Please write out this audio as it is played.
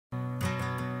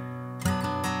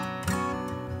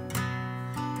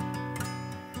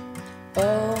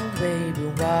Oh baby,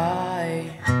 why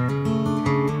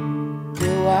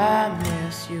do I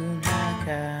miss you like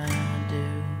I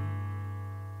do?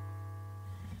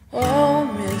 Oh,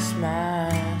 miss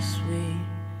my sweet,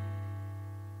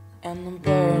 and the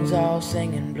birds all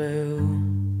singing blue.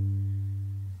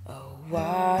 Oh,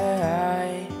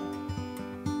 why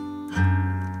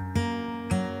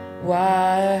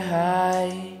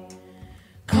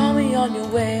call me on your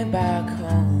way back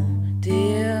home,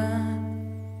 dear,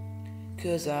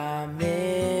 'cause I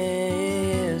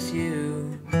miss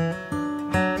you.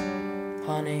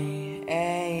 Honey,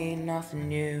 ain't nothing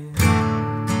new.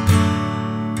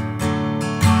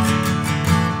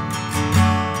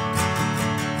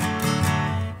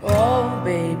 Oh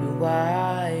baby,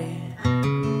 why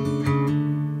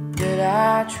did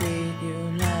I treat you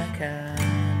like I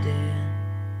did?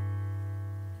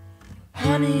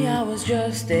 Honey, I was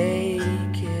just a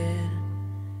kid,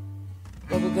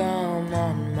 bubblegum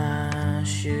on my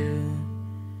shoe.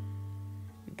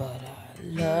 But I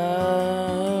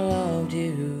loved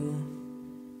you,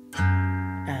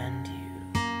 and you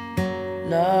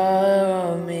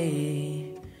love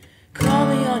me. Call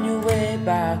me on your way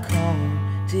back home,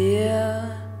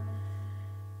 dear,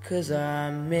 'cause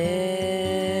I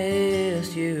miss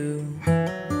you.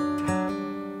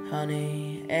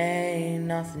 Honey, ain't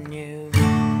nothing new.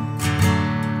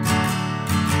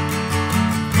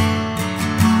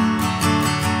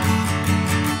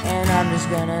 And I'm just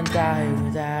gonna die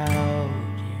without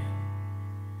you.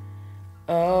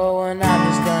 Oh, and I'm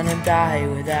just gonna die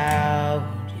without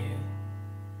you.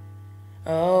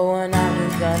 Oh, and I'm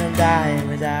just gonna die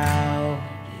without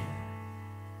you.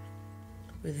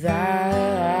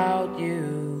 Without you.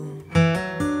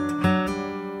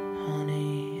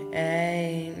 Honey,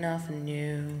 ain't nothing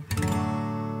new.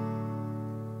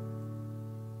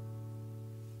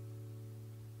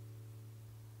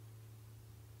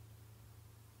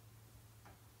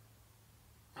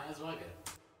 Might as well get